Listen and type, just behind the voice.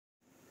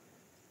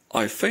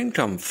I think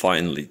I'm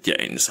finally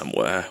getting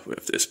somewhere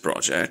with this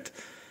project.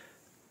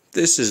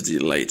 This is the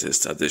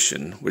latest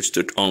edition, which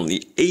took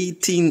only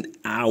 18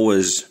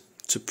 hours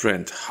to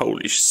print.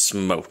 Holy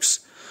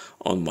smokes.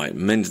 On my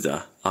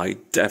Minda, I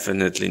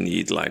definitely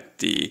need like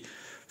the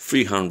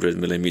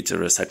 300mm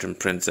a second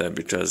printer,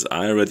 because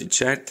I already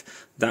checked,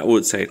 that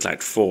would take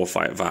like 4 or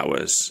 5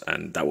 hours,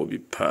 and that would be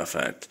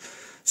perfect.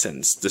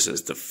 Since this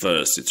is the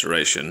first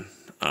iteration,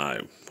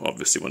 I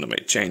obviously want to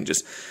make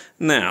changes.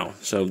 Now,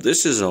 so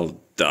this is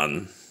all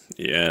done.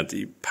 Yeah,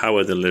 the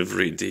power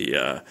delivery,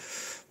 the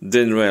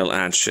DIN rail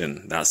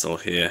action, that's all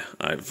here.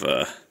 I've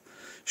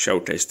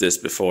showcased this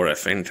before. I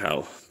think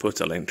I'll put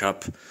a link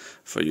up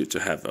for you to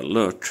have a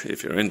look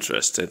if you're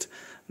interested.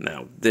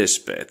 Now this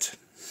bit,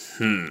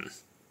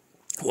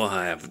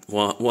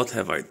 what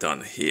have I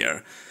done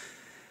here?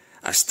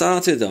 I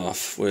started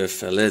off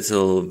with a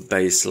little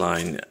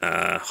baseline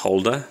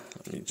holder.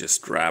 Let me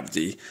just grab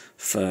the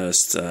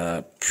first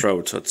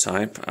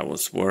prototype I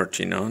was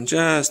working on,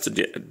 just to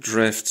get a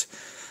drift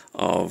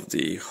of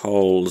the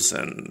holes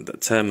and the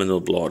terminal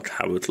block,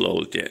 how it will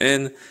all get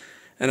in.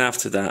 And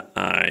after that,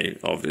 I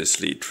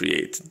obviously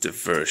created the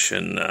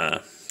version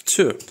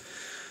 2,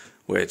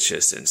 which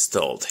is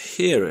installed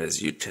here,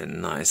 as you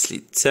can nicely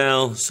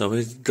tell. So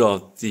it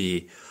got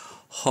the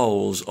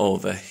holes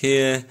over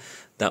here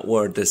that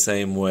were the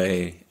same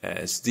way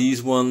as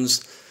these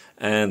ones,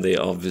 and they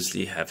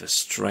obviously have a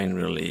strain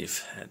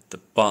relief at the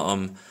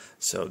bottom.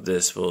 So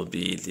this will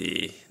be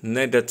the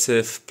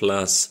negative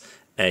plus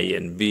A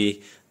and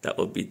B that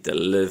will be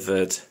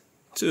delivered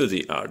to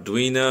the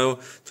Arduino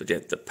to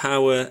get the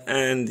power,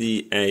 and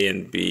the A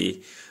and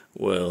B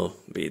will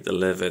be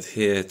delivered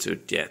here to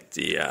get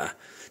the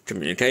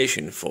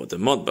communication for the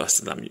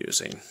Modbus that I'm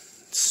using.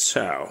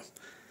 So,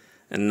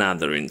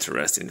 another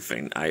interesting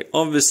thing, I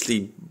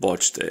obviously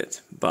botched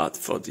it, but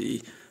for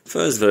the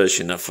first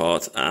version I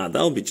thought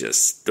that'll be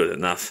just good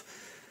enough.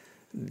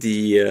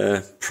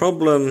 The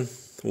problem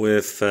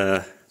with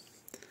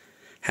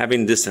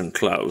having this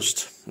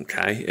enclosed,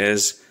 okay,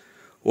 is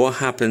what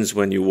happens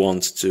when you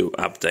want to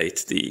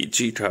update the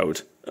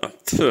G-code,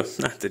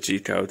 not the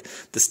G-code,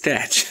 the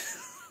sketch.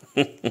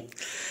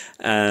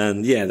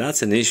 And yeah,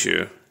 that's an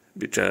issue,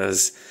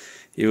 because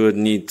you would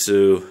need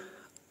to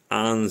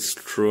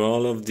unscrew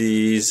all of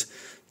these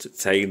to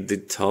take the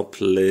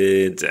top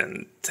lid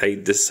and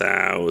take this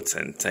out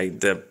and take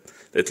the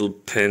little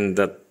pin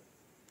that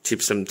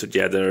keeps them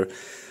together,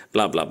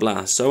 blah blah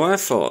blah. So I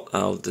thought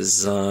I'll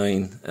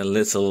design a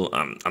little,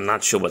 I'm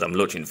not sure what I'm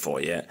looking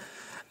for yet,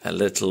 a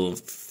little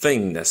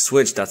thing, a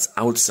switch that's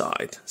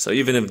outside. So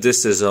even if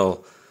this is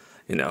all,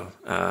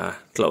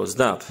 closed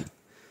up,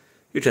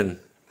 you can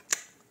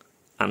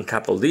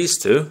uncouple these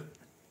two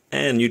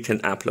and you can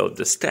upload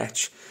the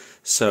sketch.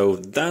 So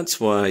that's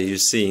why you're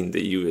seeing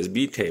the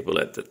USB cable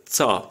at the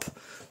top,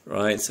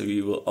 right? So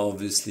you will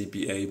obviously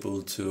be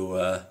able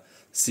to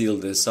seal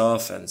this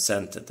off and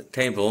center the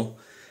cable.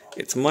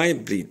 It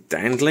might be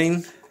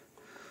dangling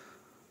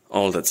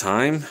all the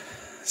time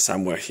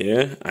somewhere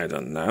here, I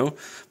don't know,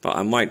 but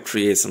I might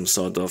create some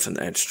sort of an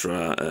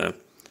extra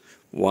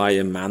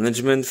wire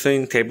management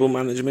thing, cable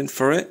management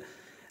for it.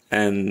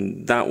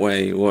 And that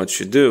way what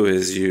you do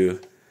is you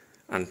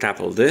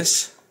uncouple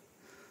this,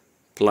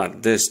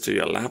 plug this to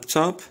your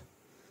laptop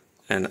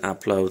and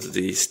upload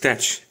the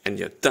sketch, and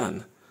you're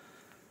done.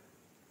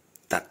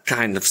 That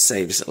kind of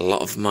saves a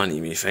lot of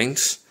money,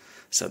 methinks.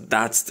 So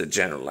that's the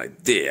general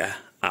idea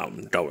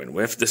I'm going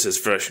with. This is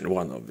version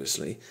 1,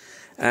 obviously.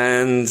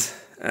 And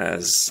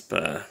as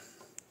per,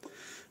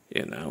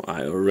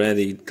 I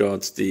already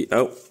got the,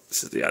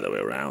 this is the other way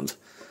around.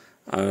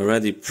 I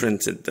already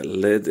printed the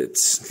lid.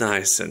 It's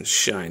nice and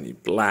shiny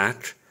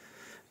black,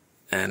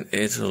 and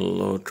it'll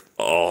look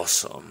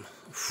awesome.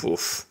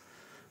 Oof,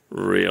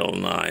 real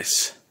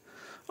nice.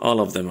 All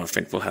of them I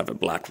think will have a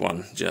black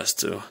one just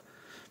to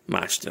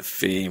match the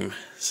theme.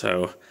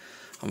 So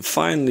I'm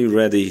finally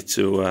ready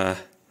to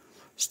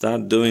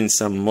start doing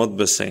some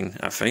Modbusing,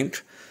 I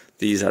think.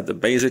 These are the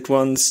basic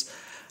ones.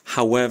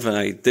 However,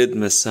 I did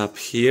mess up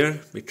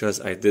here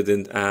because I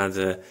didn't add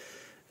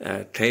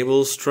a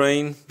cable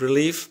strain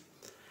relief.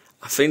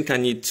 I think I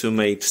need to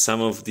make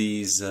some of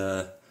these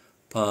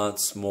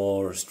parts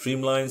more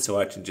streamlined so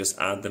I can just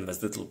add them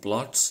as little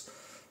blocks.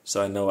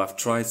 So I know I've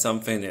tried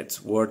something,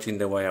 it's working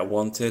the way I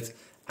want it,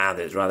 add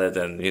it, rather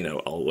than,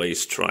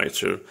 always try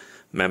to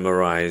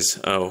memorize,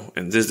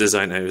 in this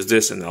design I use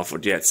this, and I'll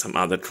forget some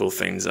other cool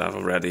things I've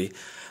already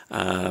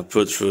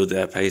put through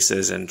their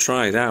paces and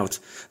tried out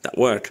that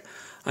work.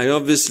 I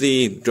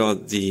obviously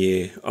got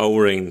the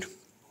O-ring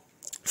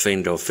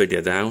thing all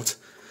figured out,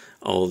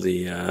 all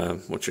the,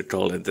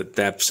 the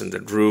depths and the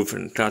groove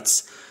and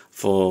cuts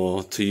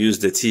to use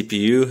the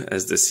TPU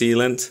as the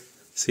sealant,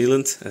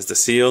 as the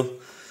seal.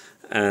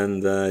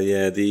 And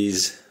yeah,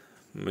 these,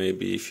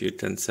 maybe if you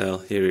can tell,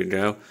 here you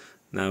go,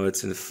 now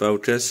it's in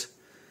focus.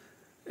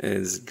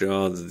 It's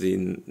got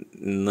the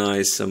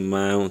nice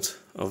amount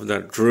of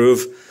that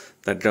groove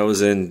that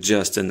goes in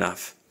just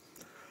enough.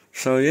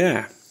 So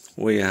yeah,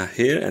 we are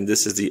here, and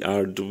this is the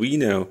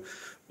Arduino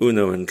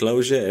UNO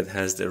enclosure. It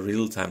has the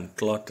real-time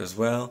clock as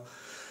well.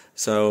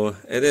 So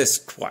it is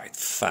quite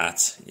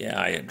fat. Yeah,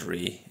 I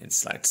agree.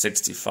 It's like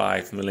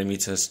 65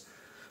 millimeters,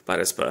 but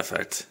it's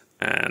perfect.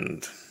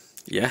 And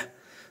yeah,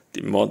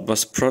 the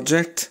Modbus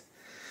project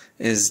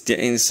is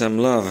getting some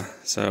love.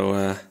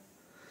 So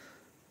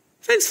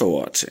thanks for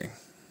watching.